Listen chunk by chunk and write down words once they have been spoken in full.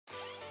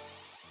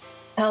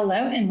Hello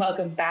and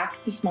welcome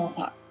back to Small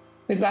Talk.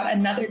 We've got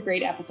another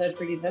great episode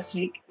for you this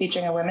week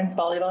featuring a women's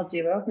volleyball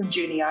duo from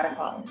Juniata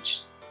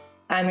College.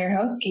 I'm your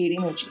host, Katie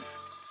Mucci.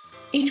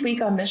 Each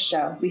week on this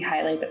show, we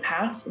highlight the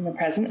past and the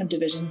present of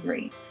Division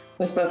III,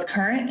 with both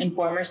current and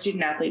former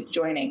student athletes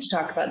joining to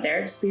talk about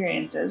their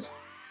experiences,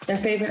 their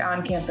favorite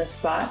on-campus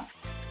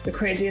spots, the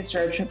craziest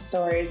road trip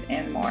stories,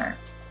 and more.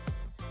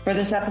 For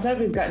this episode,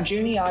 we've got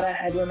Juniata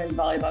head women's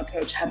volleyball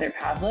coach Heather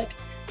Pavlik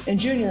and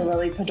junior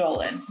Lily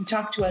Podolan, who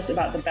talked to us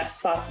about the best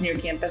spots near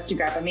campus to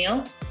grab a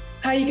meal,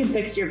 how you can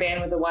fix your van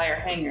with a wire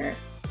hanger,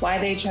 why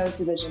they chose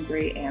Division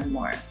III, and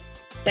more.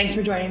 Thanks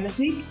for joining this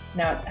week.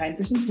 Now it's time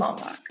for some small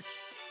talk.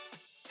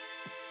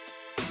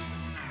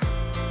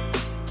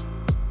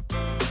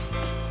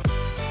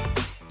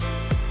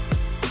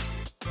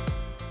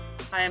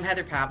 Hi, I'm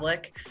Heather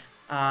Pavlik.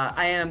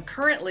 I am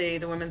currently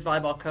the women's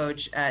volleyball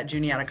coach at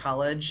Juniata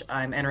College.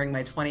 I'm entering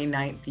my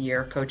 29th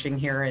year coaching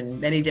here in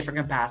many different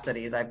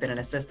capacities. I've been an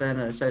assistant,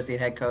 an associate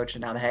head coach,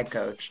 and now the head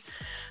coach.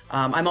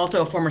 I'm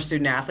also a former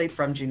student athlete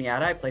from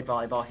Juniata. I played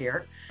volleyball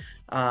here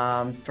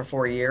for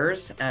 4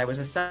 years. I was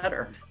a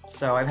setter,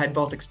 so I've had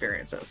both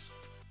experiences.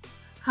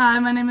 Hi,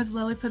 my name is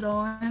Lily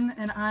Podolan,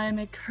 and I am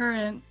a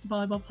current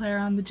volleyball player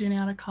on the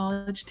Juniata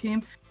College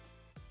team.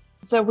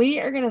 So we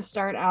are going to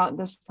start out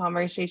this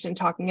conversation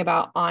talking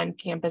about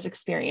on-campus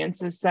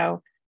experiences.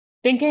 So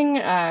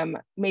thinking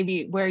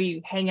maybe where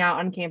you hang out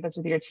on campus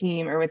with your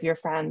team or with your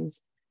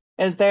friends,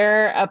 is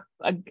there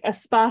a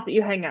spot that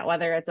you hang out,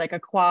 whether it's like a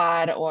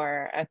quad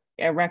or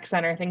a rec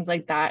center, things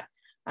like that?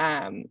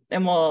 And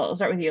we'll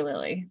start with you,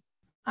 Lily.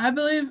 I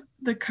believe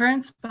the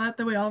current spot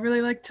that we all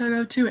really like to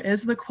go to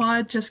is the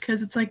quad, just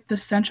because it's like the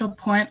central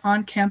point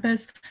on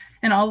campus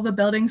and all of the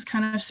buildings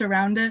kind of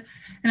surround it.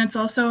 And it's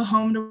also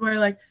home to where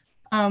like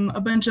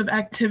a bunch of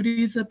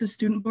activities that the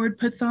student board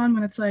puts on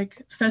when it's like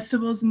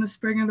festivals in the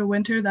spring or the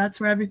winter. That's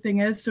where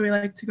everything is. So we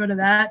like to go to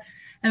that.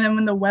 And then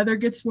when the weather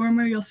gets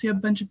warmer, you'll see a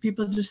bunch of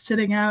people just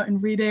sitting out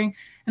and reading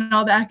and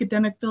all the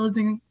academic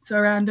buildings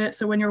around it.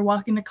 So when you're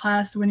walking to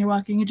class, when you're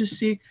walking, you just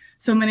see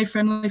so many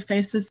friendly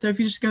faces. So if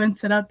you just go and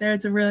sit out there,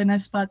 it's a really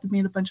nice spot to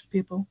meet a bunch of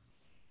people.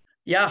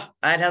 Yeah,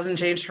 it hasn't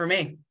changed for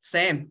me.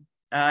 Same.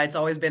 It's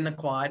always been the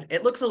quad.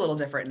 It looks a little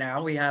different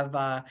now. We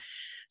have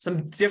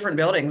some different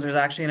buildings. There's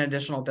actually an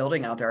additional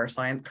building out there.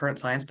 Our current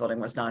science building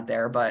was not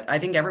there, but I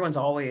think everyone's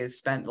always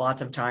spent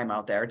lots of time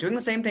out there doing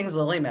the same things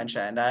Lily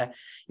mentioned.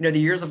 The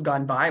years have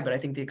gone by, but I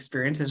think the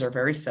experiences are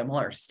very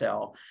similar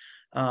still.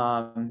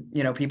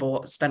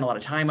 People spend a lot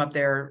of time up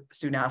there,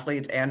 student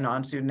athletes and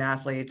non-student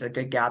athletes, a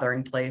good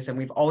gathering place. And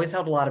we've always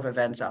held a lot of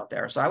events out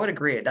there. So I would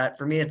agree that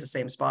for me, it's the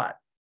same spot.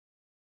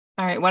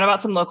 All right. What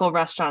about some local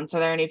restaurants?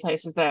 Are there any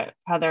places that,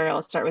 Heather,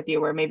 I'll start with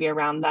you, where maybe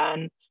around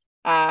then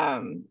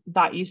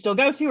that you still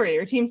go to or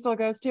your team still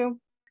goes to?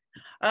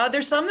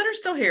 There's some that are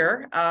still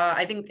here.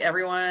 I think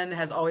everyone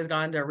has always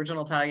gone to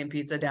Original Italian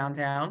Pizza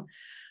downtown.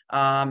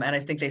 And I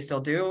think they still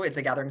do. It's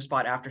a gathering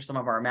spot after some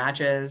of our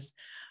matches.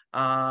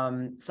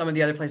 Some of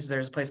the other places,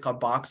 there's a place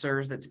called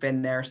Boxers that's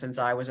been there since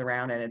I was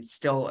around, and it's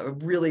still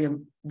really,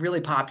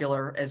 really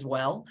popular as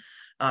well.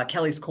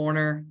 Kelly's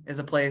Corner is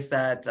a place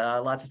that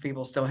lots of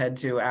people still head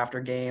to after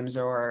games,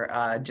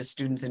 or just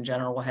students in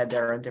general will head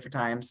there at different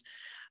times.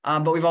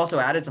 But we've also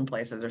added some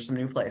places. There's some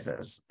new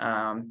places.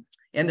 And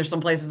there's some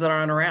places that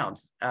aren't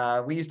around.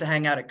 We used to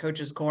hang out at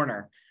Coach's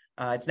Corner.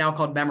 It's now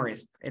called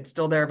Memories. It's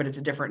still there, but it's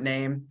a different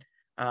name.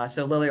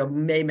 So Lily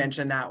may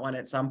mention that one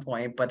at some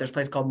point, but there's a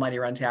place called Mighty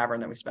Run Tavern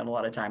that we spend a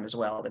lot of time as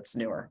well that's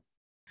newer.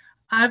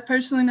 I've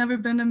personally never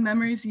been to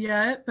Memories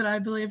yet, but I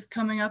believe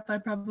coming up, I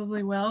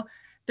probably will.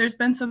 There's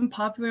been some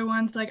popular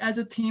ones, like as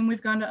a team,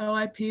 we've gone to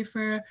OIP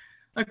for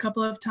a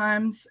couple of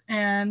times,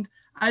 and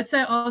I'd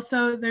say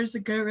also there's a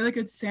really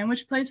good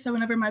sandwich place. So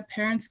whenever my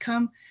parents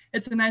come,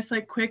 it's a nice,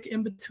 like quick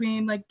in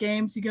between like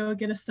games, you go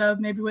get a sub,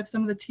 maybe with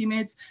some of the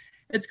teammates.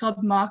 It's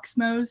called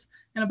Moxmo's,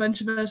 and a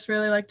bunch of us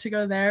really like to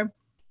go there.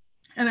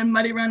 And then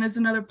Muddy Run is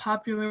another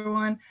popular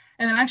one.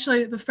 And then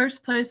actually the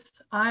first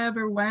place I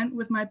ever went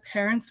with my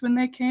parents when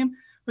they came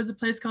was a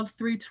place called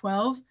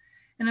 312.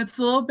 And it's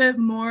a little bit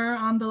more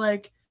on the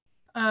like,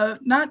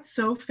 not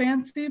so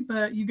fancy,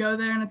 but you go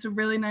there and it's a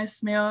really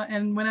nice meal.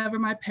 And whenever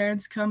my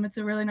parents come, it's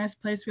a really nice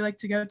place we like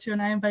to go to.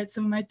 And I invite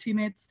some of my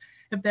teammates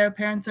if their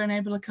parents aren't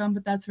able to come,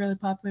 but that's a really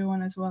popular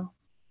one as well.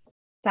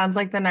 Sounds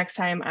like the next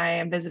time I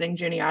am visiting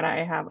Juniata,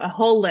 I have a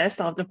whole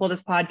list. I'll have to pull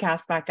this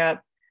podcast back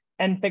up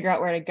and figure out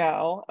where to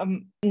go.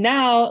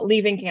 Now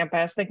leaving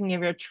campus, thinking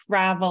of your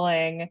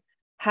traveling,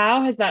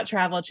 how has that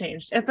travel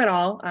changed, if at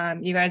all?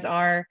 You guys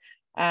are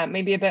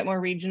maybe a bit more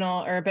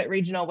regional or a bit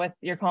regional with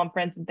your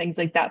conference and things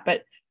like that,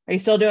 but are you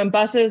still doing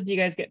buses? Do you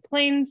guys get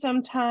planes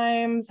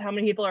sometimes? How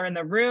many people are in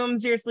the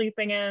rooms you're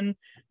sleeping in? Are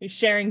you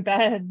sharing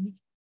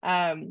beds?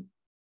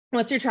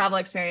 What's your travel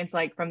experience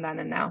like from then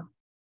and now?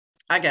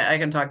 I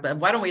can talk about,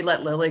 why don't we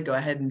let Lily go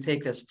ahead and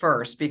take this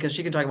first, because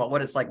she can talk about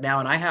what it's like now.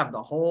 And I have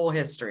the whole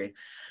history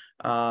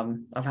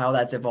of how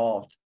that's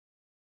evolved.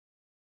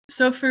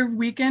 So for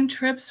weekend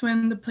trips,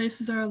 when the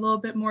places are a little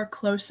bit more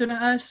closer to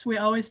us, we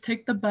always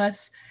take the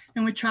bus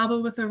and we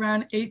travel with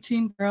around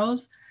 18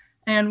 girls.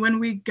 And when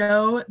we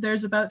go,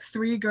 there's about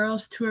 3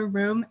 girls to a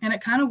room, and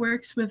it kind of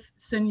works with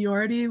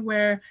seniority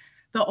where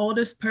the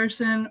oldest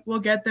person will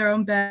get their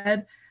own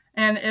bed.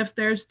 And if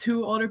there's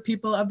 2 older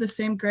people of the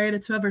same grade,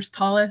 it's whoever's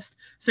tallest.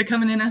 So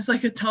coming in as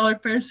like a taller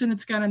person,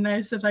 it's kind of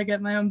nice if I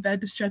get my own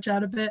bed to stretch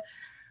out a bit.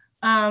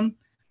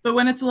 But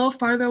when it's a little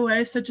farther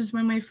away, such as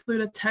when we flew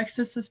to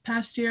Texas this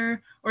past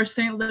year or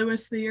St.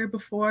 Louis the year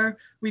before,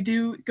 we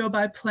do go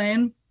by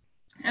plane.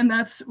 And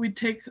we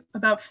take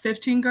about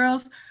 15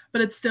 girls,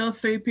 but it's still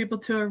 3 people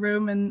to a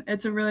room. And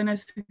it's a really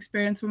nice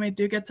experience when we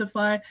do get to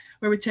fly,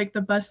 where we take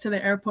the bus to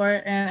the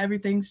airport and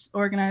everything's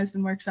organized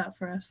and works out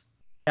for us.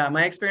 Yeah,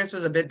 my experience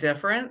was a bit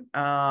different.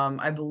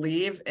 I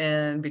believe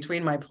in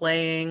between my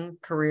playing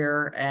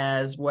career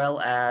as well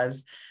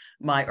as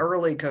my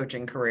early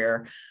coaching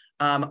career,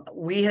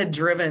 we had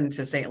driven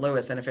to St.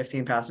 Louis in a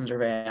 15-passenger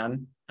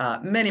van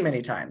many,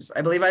 many times.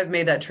 I believe I've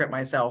made that trip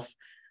myself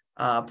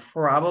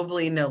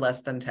probably no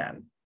less than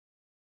 10.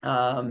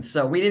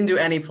 So we didn't do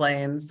any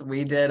planes.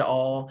 We did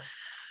all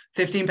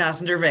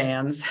 15-passenger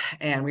vans,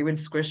 and we would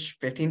squish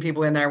 15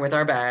 people in there with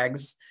our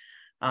bags.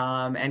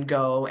 And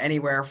go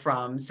anywhere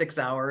from 6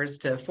 hours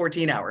to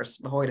 14 hours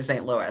the whole way to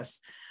St.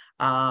 Louis.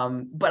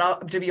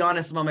 But to be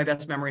honest, some of my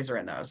best memories are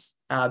in those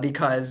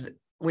because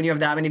when you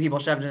have that many people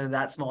shoved into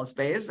that small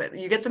space,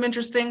 you get some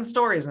interesting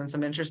stories and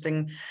some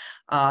interesting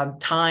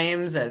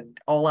times at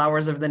all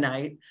hours of the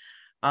night.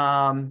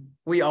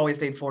 We always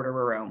stayed 4 to a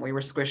room. We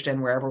were squished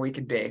in wherever we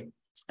could be.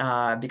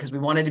 Because we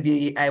wanted to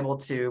be able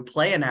to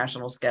play a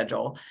national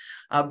schedule,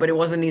 but it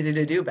wasn't easy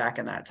to do back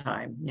in that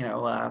time.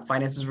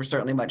 Finances were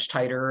certainly much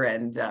tighter,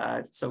 and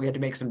so we had to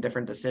make some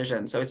different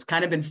decisions. So it's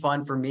kind of been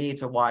fun for me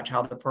to watch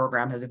how the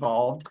program has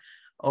evolved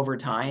over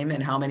time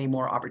and how many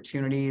more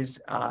opportunities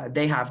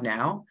they have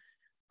now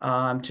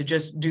to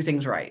just do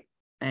things right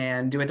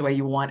and do it the way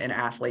you want an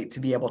athlete to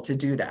be able to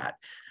do that.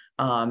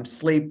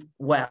 Sleep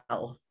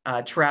well,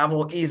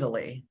 travel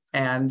easily,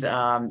 and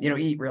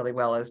eat really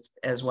well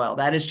as well.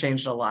 That has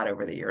changed a lot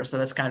over the years. So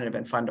that's kind of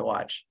been fun to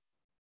watch.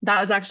 That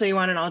was actually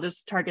one, and I'll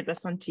just target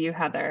this one to you,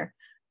 Heather.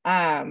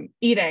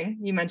 Eating,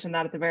 you mentioned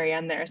that at the very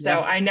end there. So yeah.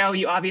 I know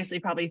you obviously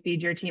probably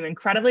feed your team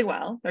incredibly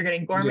well. They're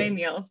getting gourmet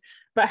meals,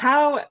 but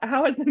how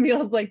was the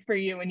meals like for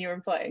you when you were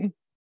playing?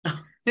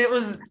 It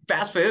was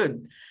fast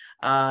food.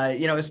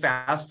 It was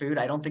fast food.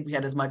 I don't think we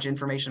had as much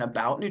information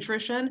about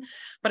nutrition,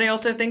 but I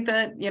also think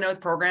that, the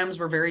programs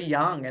were very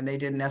young and they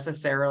didn't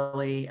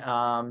necessarily,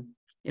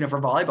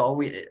 for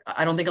volleyball,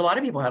 I don't think a lot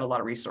of people had a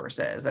lot of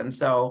resources. And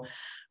so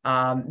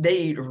they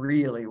eat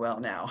really well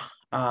now.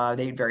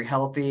 They eat very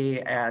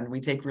healthy and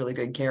we take really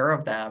good care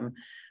of them.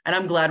 And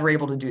I'm glad we're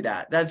able to do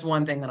that. That's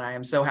one thing that I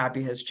am so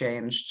happy has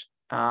changed.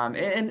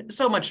 And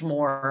so much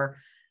more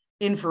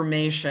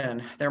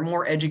information. They're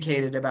more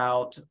educated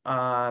about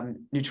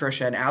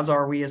nutrition, as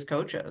are we as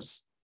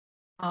coaches.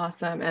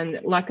 Awesome.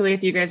 And luckily,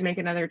 if you guys make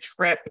another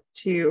trip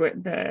to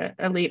the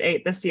Elite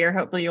Eight this year,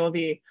 hopefully you will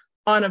be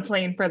on a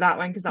plane for that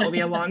one, because that will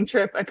be a long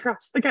trip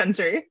across the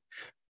country.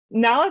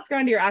 Now let's go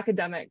into your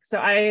academics.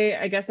 So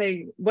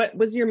what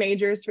was your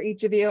majors for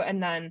each of you?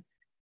 And then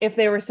if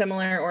they were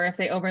similar or if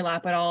they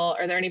overlap at all,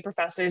 are there any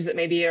professors that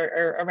maybe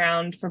are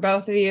around for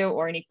both of you,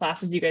 or any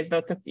classes you guys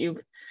both took that you've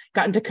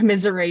gotten to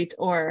commiserate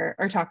or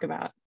talk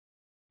about?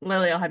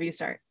 Lily, I'll have you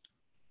start.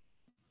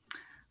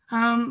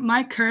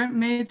 My current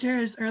major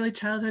is early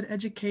childhood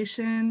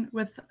education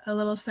with a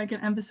little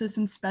second emphasis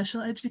in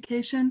special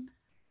education.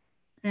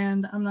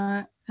 And I'm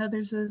not,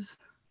 Heather's is.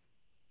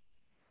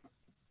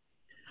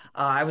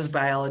 I was a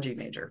biology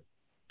major.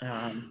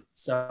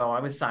 So I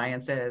was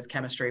sciences,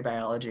 chemistry,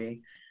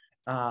 biology.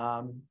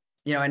 And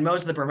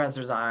most of the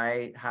professors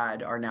I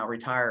had are now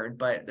retired,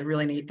 but the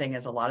really neat thing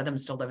is a lot of them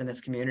still live in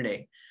this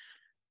community.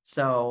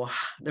 So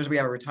we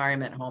have a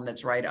retirement home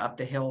that's right up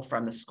the hill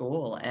from the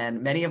school,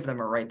 and many of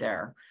them are right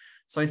there.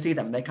 So I see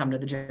them. They come to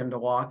the gym to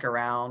walk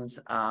around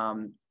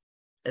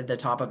at the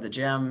top of the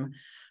gym.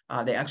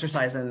 They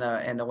exercise in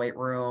the weight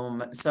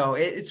room. So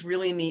it's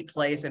really a neat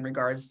place in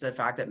regards to the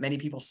fact that many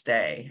people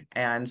stay.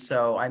 And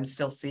so I'm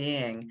still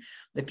seeing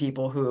the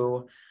people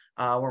who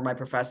were my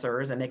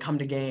professors, and they come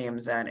to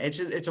games, and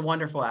it's a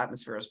wonderful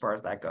atmosphere as far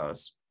as that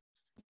goes.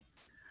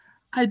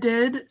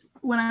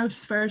 When I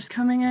was first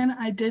coming in,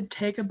 I did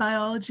take a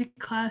biology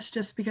class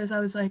just because I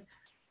was like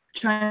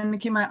trying to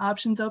keep my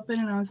options open.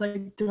 And I was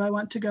like, do I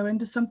want to go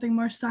into something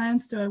more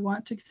science? Do I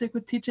want to stick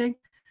with teaching?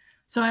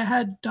 So I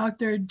had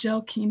Dr.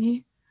 Jill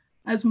Keeney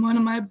as one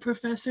of my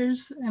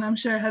professors, and I'm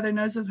sure Heather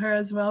knows of her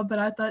as well, but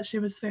I thought she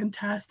was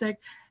fantastic.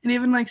 And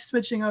even like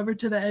switching over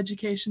to the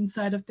education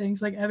side of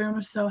things, like everyone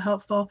was so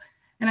helpful.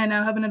 And I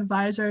now have an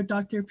advisor,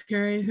 Dr.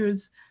 Puri,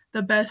 who's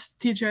the best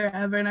teacher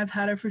ever, and I've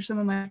had her for some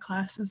of my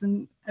classes,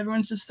 and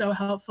everyone's just so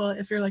helpful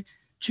if you're like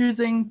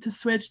choosing to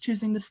switch,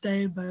 choosing to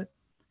stay, but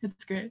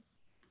it's great.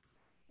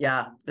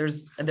 Yeah,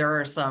 there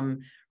are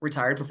some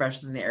retired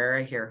professors in the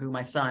area here who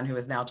my son, who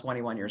is now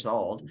 21 years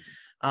old,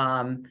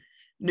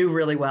 knew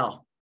really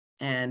well,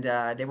 and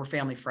they were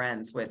family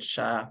friends, which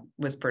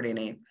was pretty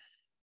neat.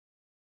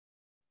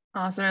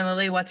 Awesome. And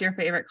Lily, what's your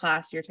favorite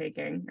class you're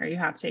taking or you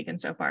have taken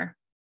so far?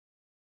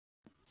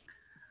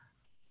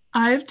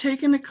 I've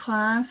taken a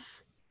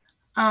class.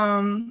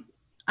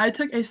 I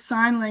took a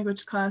sign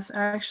language class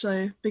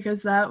actually,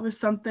 because that was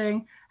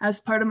something as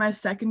part of my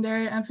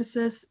secondary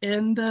emphasis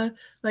in the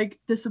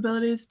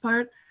disabilities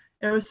part.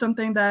 It was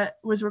something that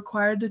was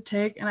required to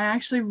take, and I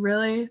actually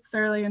really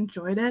thoroughly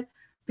enjoyed it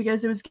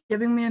because it was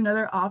giving me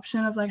another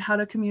option of how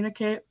to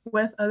communicate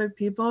with other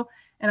people.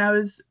 And I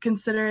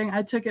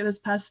took it this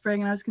past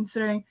spring, and I was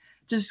considering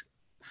just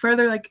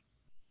further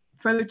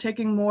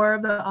taking more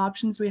of the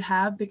options we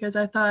have, because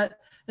I thought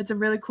it's a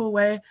really cool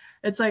way.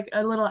 It's like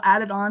a little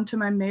added on to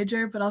my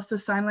major, but also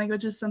sign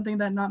language is something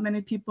that not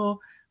many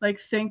people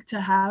think to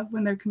have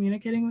when they're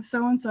communicating with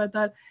someone. So I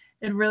thought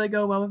it'd really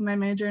go well with my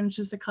major, and it's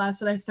just a class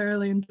that I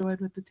thoroughly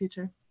enjoyed with the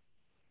teacher.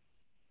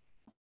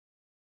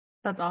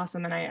 That's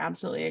awesome. And I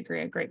absolutely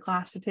agree. A great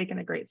class to take and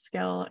a great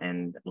skill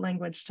and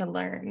language to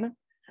learn.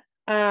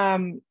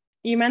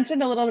 You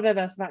mentioned a little bit of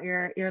this about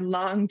your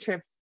long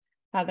trips,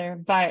 Heather,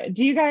 but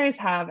do you guys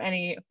have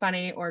any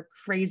funny or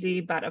crazy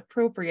but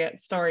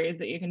appropriate stories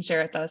that you can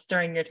share with us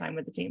during your time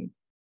with the team?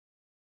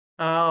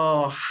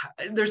 Oh,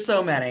 there's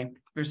so many.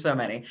 There's so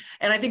many.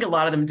 And I think a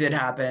lot of them did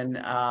happen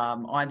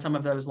on some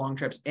of those long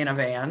trips in a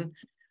van.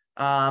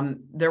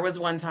 There was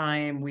one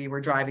time we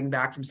were driving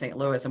back from St.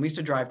 Louis, and we used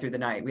to drive through the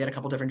night. We had a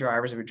couple different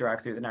drivers who would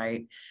drive through the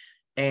night.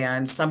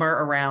 And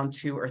somewhere around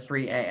 2 or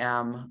 3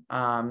 a.m.,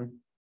 I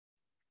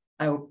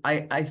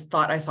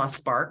thought I saw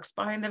sparks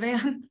behind the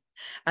van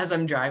as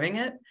I'm driving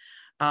it.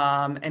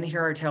 And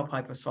here our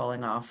tailpipe was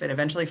falling off. It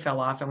eventually fell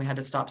off, and we had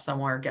to stop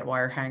somewhere, get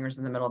wire hangers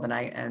in the middle of the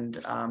night,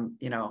 and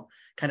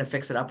kind of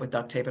fix it up with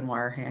duct tape and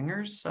wire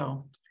hangers.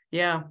 So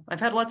yeah, I've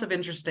had lots of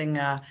interesting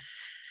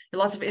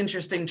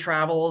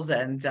travels,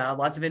 and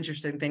lots of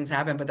interesting things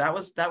happen. But that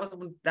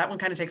one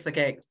kind of takes the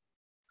cake.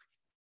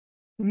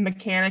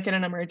 Mechanic in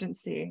an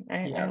emergency.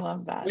 Yes. I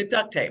love that. With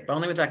duct tape,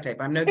 only with duct tape.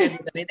 I'm no good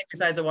with anything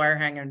besides a wire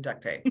hanger and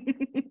duct tape.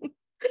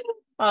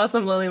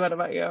 Awesome. Lily, what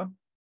about you?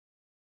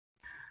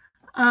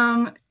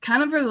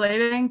 Kind of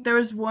relating, there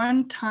was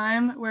one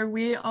time where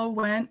we all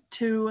went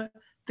to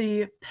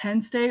the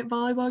Penn State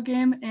volleyball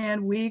game,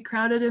 and we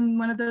crowded in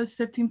one of those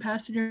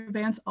 15-passenger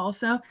vans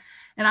also.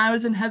 And I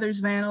was in Heather's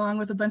van along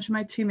with a bunch of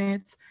my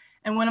teammates.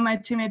 And one of my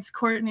teammates,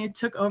 Courtney,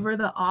 took over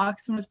the aux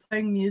and was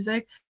playing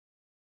music.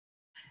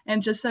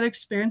 And just that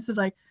experience of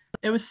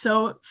it was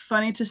so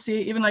funny to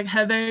see even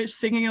Heather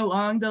singing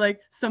along to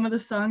some of the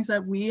songs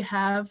that we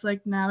have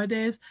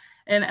nowadays,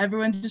 and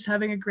everyone just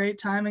having a great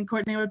time. And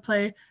Courtney would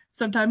play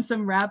sometimes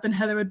some rap, and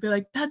Heather would be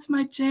like, "That's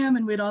my jam,"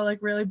 and we'd all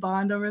really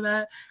bond over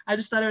that. I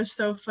just thought it was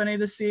so funny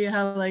to see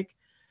how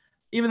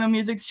even though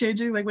music's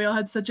changing, we all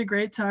had such a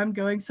great time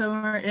going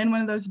somewhere in one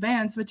of those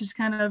vans, which is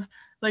kind of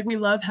we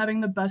love having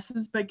the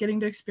buses, but getting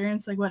to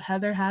experience what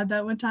Heather had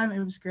that one time,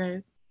 it was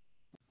great.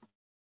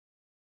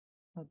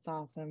 That's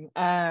awesome.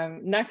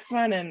 Next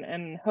one,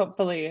 and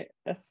hopefully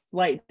a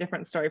slight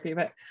different story for you,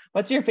 but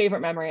what's your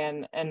favorite memory?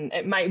 And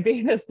it might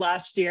be this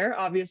last year,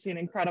 obviously an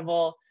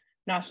incredible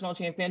national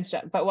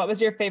championship, but what was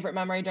your favorite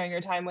memory during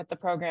your time with the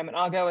program? And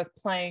I'll go with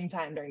playing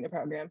time during the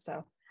program.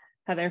 So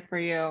Heather, for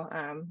you,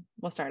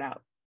 we'll start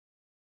out.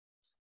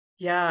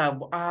 Yeah,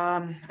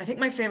 I think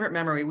my favorite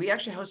memory, we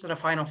actually hosted a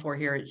Final Four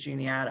here at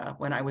Juniata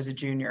when I was a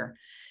junior.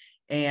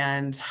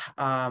 And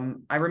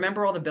I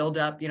remember all the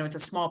buildup. It's a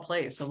small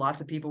place, so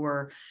lots of people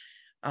were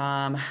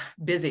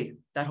busy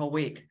that whole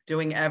week,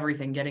 doing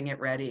everything, getting it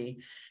ready.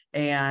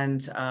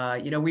 And,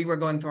 we were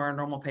going through our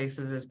normal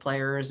paces as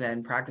players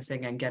and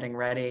practicing and getting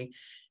ready.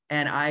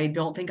 And I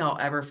don't think I'll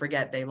ever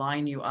forget, they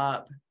line you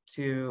up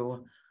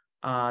to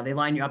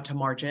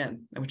march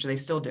in, which they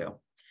still do.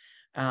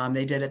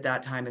 They did at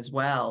that time as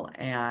well.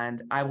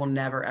 And I will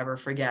never, ever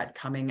forget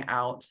coming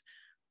out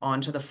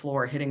onto the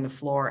floor, hitting the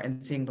floor,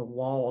 and seeing the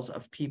walls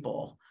of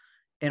people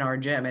in our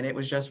gym. And it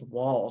was just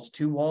walls,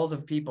 2 walls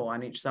of people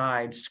on each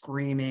side,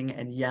 screaming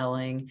and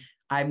yelling.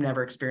 I've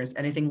never experienced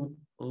anything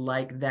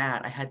like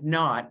that. I had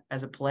not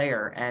as a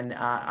player, and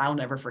I'll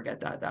never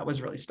forget that. That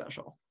was really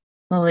special.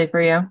 Lily,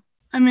 for you?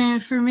 I mean,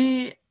 for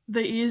me,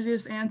 the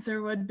easiest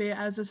answer would be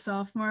as a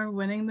sophomore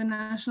winning the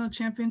national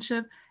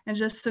championship. And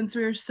just since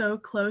we were so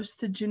close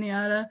to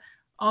Juniata,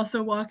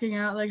 also walking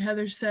out, like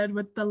Heather said,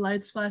 with the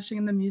lights flashing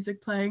and the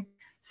music playing,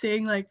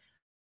 seeing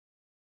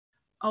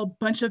a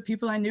bunch of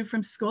people I knew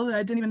from school that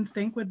I didn't even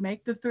think would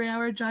make the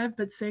 3-hour drive,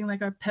 but seeing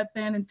our pep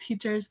band and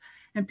teachers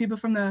and people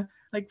from the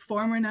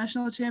former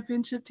national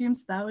championship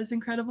teams, that was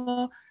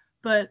incredible.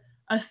 But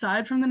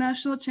aside from the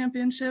national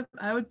championship,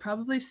 I would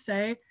probably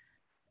say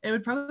it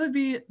would probably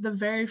be the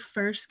very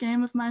first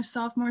game of my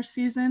sophomore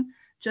season,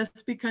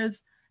 just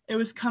because it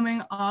was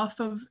coming off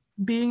of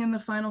being in the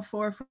Final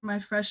Four for my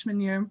freshman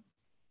year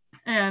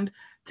and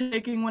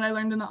taking what I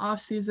learned in the off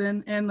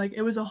season, and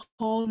it was a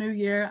whole new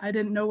year. I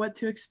didn't know what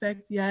to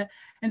expect yet.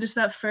 And just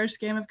that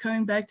first game of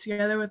coming back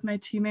together with my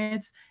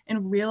teammates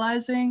and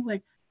realizing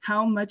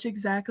how much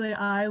exactly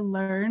I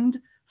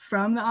learned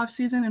from the off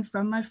season and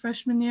from my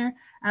freshman year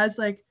as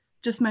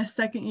just my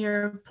second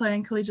year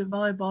playing collegiate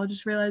volleyball,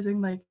 just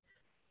realizing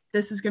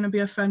this is going to be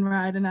a fun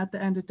ride. And at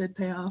the end, it did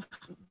pay off.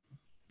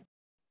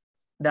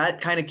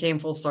 that kind of came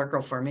full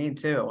circle for me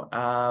too.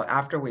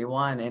 After we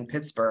won in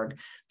Pittsburgh,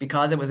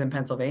 because it was in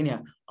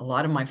Pennsylvania, a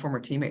lot of my former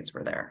teammates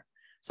were there.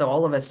 So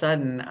all of a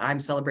sudden I'm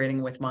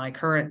celebrating with my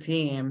current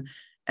team,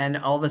 and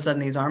all of a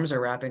sudden these arms are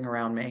wrapping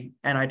around me,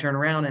 and I turn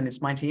around and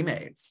it's my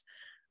teammates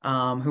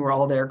who were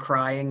all there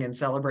crying and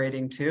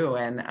celebrating too.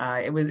 And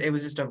it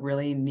was just a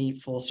really neat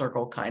full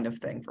circle kind of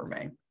thing for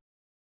me.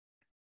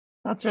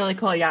 That's really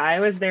cool. Yeah, I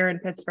was there in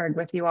Pittsburgh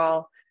with you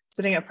all,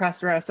 sitting at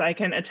press row, so I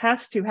can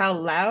attest to how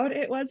loud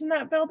it was in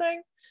that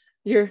building.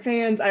 Your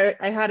fans, I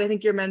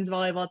think your men's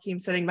volleyball team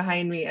sitting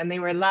behind me, and they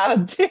were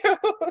loud too.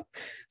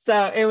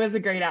 So it was a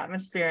great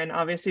atmosphere, and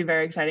obviously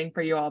very exciting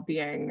for you all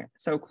being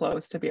so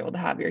close to be able to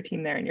have your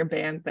team there and your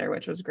band there,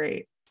 which was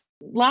great.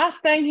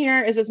 Last thing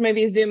here is just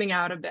maybe zooming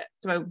out a bit.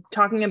 So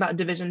talking about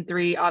Division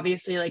III,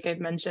 obviously, like I've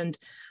mentioned,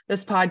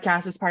 this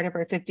podcast is part of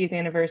our 50th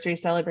anniversary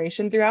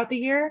celebration throughout the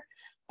year.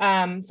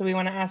 So we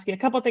want to ask you a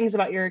couple things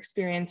about your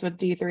experience with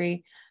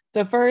D3.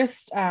 So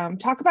first,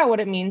 talk about what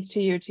it means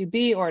to you to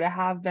be or to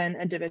have been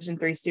a Division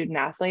III student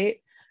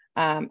athlete,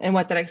 and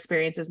what that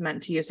experience has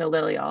meant to you. So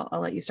Lily, I'll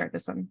let you start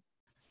this one.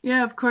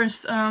 Yeah, of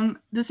course.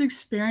 This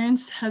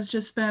experience has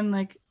just been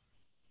like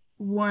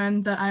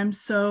one that I'm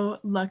so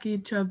lucky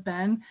to have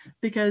been,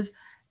 because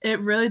it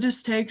really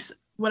just takes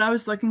what I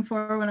was looking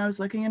for when I was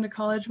looking into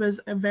college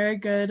was a very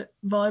good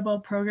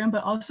volleyball program,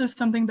 but also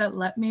something that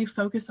let me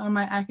focus on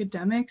my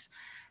academics.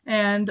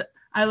 And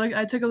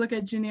I took a look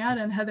at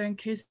Juniata, and Heather and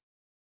Casey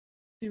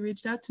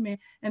reached out to me,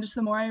 and just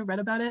the more I read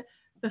about it,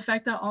 the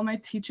fact that all my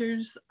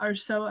teachers are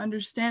so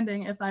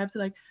understanding if I have to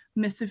like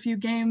miss a few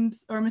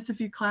games or miss a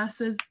few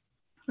classes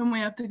when we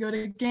have to go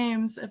to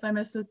games. If I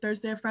miss a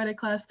Thursday or Friday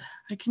class,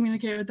 I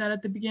communicate with that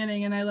at the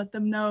beginning and I let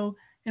them know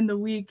in the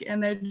week,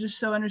 and they're just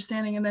so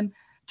understanding. And then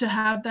to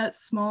have that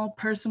small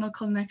personal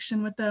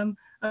connection with them,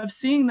 of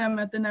seeing them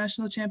at the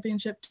national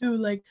championship too,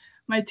 like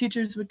my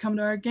teachers would come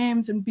to our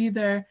games and be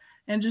there,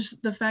 and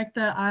just the fact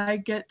that I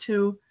get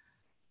to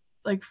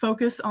like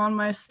focus on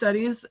my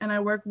studies and I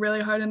work really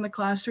hard in the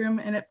classroom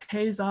and it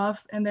pays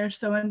off, and they're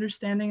so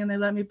understanding and they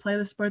let me play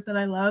the sport that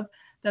I love.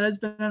 That has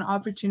been an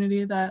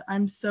opportunity that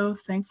I'm so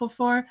thankful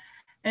for.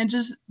 And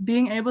just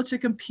being able to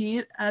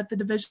compete at the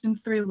Division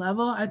III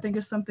level, I think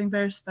is something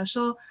very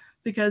special,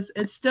 because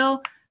it's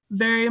still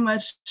very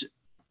much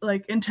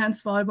like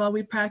intense volleyball.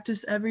 We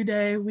practice every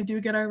day. We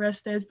do get our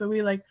rest days, but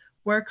we like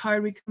work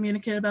hard. We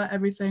communicate about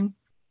everything.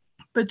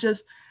 But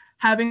just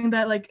having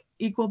that like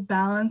equal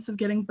balance of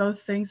getting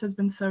both things has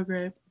been so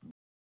great.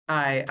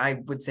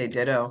 I would say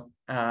ditto.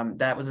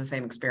 That was the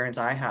same experience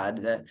I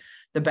had.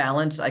 The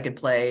balance, I could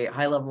play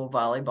high level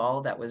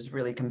volleyball that was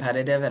really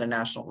competitive at a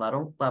national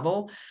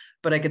level,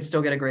 but I could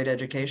still get a great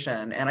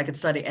education, and I could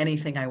study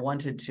anything I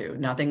wanted to.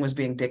 Nothing was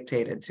being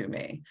dictated to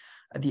me.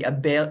 The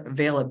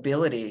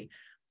availability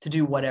to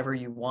do whatever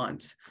you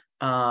want,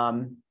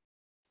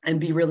 and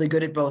be really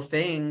good at both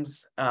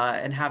things,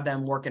 and have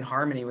them work in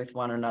harmony with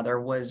one another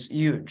was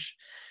huge.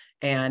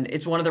 And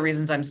it's one of the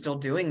reasons I'm still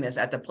doing this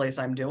at the place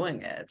I'm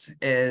doing it,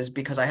 is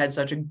because I had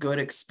such a good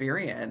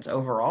experience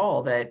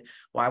overall that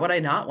why would I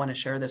not want to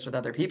share this with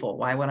other people?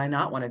 Why would I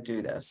not want to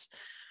do this?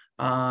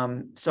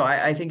 So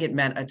I think it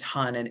meant a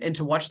ton. And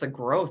to watch the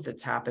growth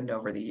that's happened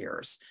over the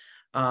years,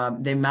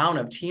 the amount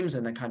of teams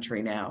in the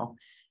country now,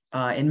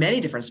 in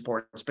many different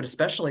sports, but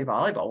especially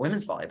volleyball,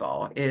 women's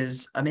volleyball,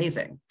 is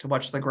amazing to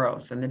watch the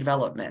growth and the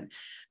development.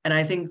 And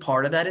I think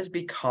part of that is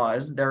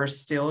because there are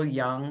still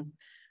young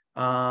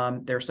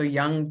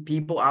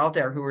people out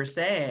there who are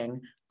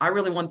saying, I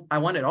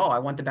want it all. I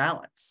want the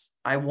balance.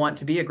 I want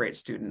to be a great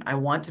student. I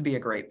want to be a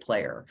great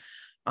player.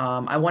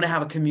 I want to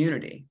have a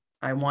community.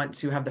 I want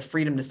to have the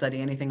freedom to study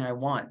anything I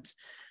want.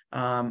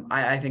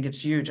 I think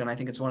it's huge. And I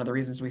think it's one of the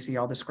reasons we see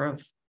all this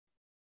growth.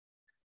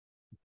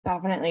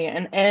 Definitely.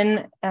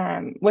 And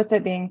with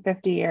it being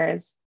 50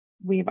 years,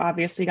 we've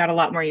obviously got a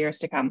lot more years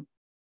to come.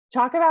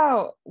 Talk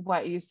about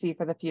what you see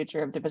for the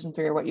future of Division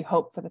III, or what you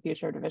hope for the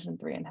future of Division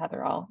III. And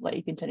Heather, I'll let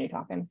you continue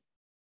talking.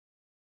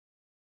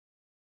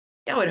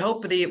 Yeah, I would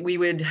hope that we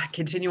would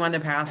continue on the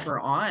path we're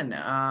on.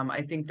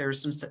 I think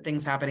there's some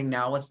things happening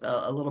now with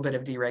a little bit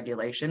of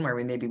deregulation, where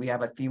we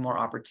have a few more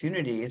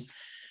opportunities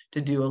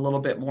to do a little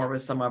bit more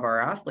with some of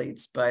our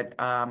athletes. But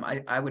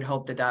I would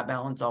hope that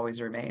balance always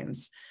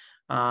remains,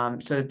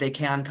 so that they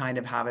can kind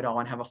of have it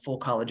all and have a full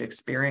college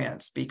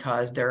experience,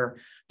 because there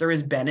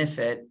is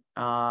benefit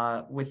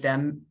with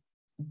them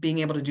being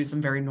able to do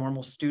some very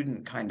normal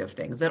student kind of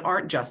things that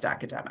aren't just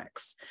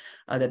academics,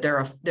 that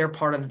they're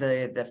part of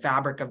the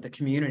fabric of the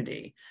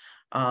community,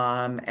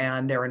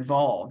 and they're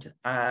involved,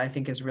 I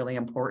think is really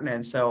important.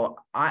 And so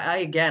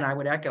I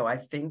would echo, I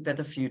think that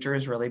the future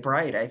is really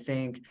bright. I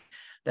think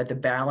that the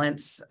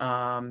balance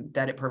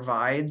that it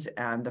provides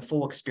and the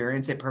full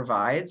experience it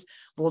provides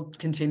will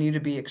continue to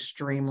be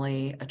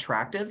extremely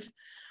attractive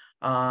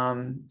to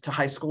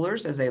high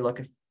schoolers as they look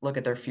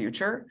at their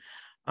future,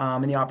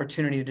 and the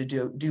opportunity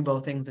to do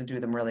both things and do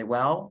them really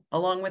well,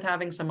 along with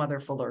having some other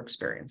fuller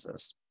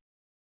experiences.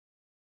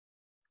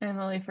 And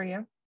Lily, for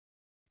you?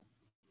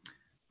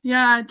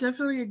 Yeah, I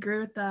definitely agree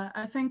with that.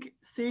 I think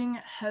seeing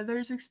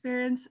Heather's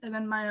experience and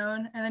then my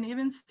own, and then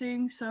even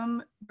seeing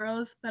some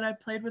girls that I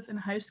played with in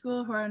high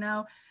school who are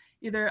now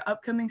either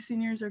upcoming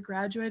seniors or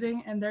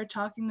graduating, and they're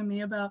talking to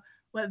me about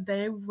what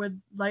they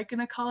would like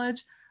in a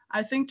college.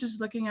 I think just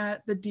looking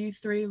at the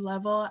D3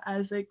 level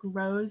as it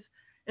grows,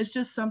 it's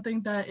just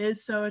something that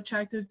is so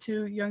attractive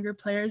to younger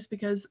players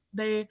because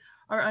they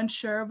are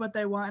unsure of what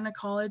they want in a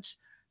college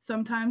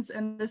sometimes,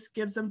 and this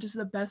gives them just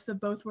the best of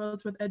both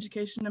worlds with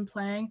education and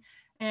playing.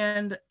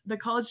 And the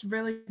college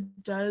really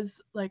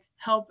does like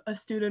help a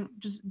student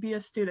just be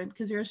a student,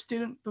 because you're a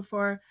student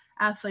before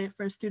athlete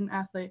for a student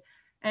athlete.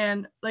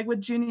 And like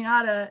with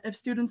Juniata, if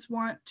students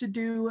want to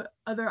do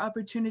other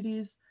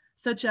opportunities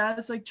such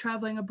as like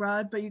traveling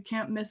abroad, but you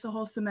can't miss a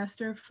whole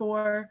semester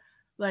for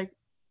like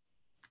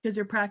because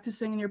you're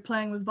practicing and you're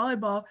playing with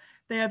volleyball,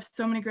 they have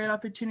so many great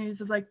opportunities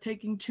of like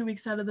taking 2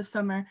 weeks out of the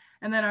summer.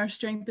 And then our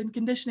strength and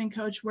conditioning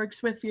coach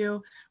works with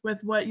you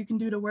with what you can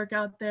do to work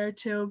out there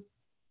too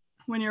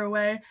when you're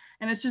away.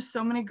 And it's just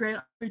so many great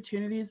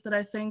opportunities that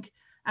I think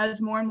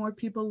as more and more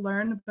people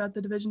learn about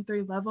the Division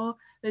III level,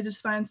 they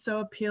just find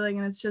so appealing.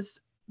 And it's just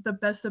the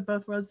best of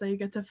both worlds that you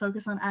get to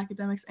focus on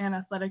academics and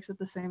athletics at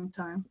the same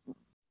time.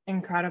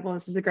 Incredible.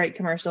 This is a great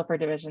commercial for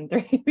Division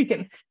III. We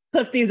can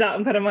clip these out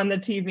and put them on the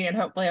TV and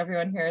hopefully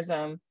everyone hears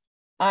them.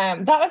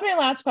 That was my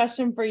last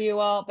question for you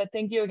all, but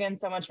thank you again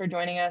so much for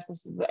joining us.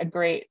 This is a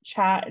great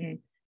chat and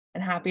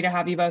happy to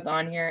have you both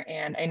on here.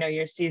 And I know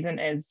your season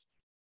is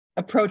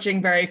approaching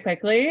very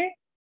quickly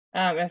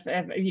if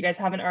you guys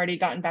haven't already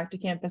gotten back to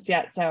campus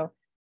yet. So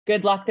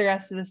good luck the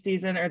rest of the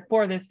season or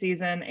for this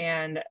season,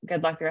 and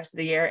good luck the rest of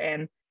the year.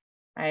 And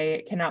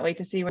I cannot wait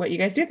to see what you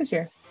guys do this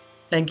year.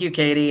 Thank you,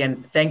 Katie.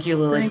 And thank you,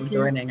 Lily, for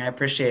joining. I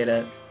appreciate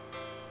it.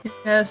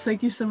 Yes,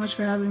 thank you so much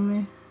for having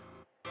me.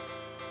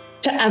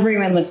 To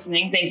everyone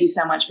listening, thank you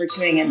so much for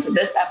tuning in to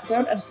this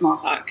episode of Small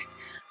Talk.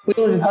 We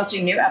will be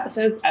posting new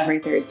episodes every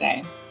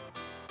Thursday.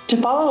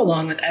 To follow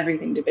along with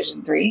everything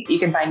Division III, you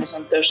can find us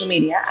on social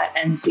media at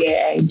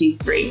NCAA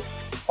D3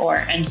 or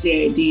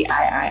NCAA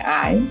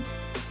DIII,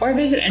 or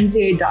visit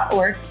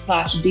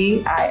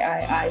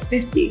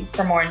ncaa.org/DIII50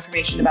 for more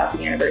information about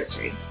the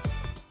anniversary.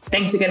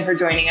 Thanks again for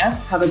joining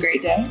us. Have a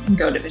great day and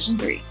go Division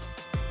III.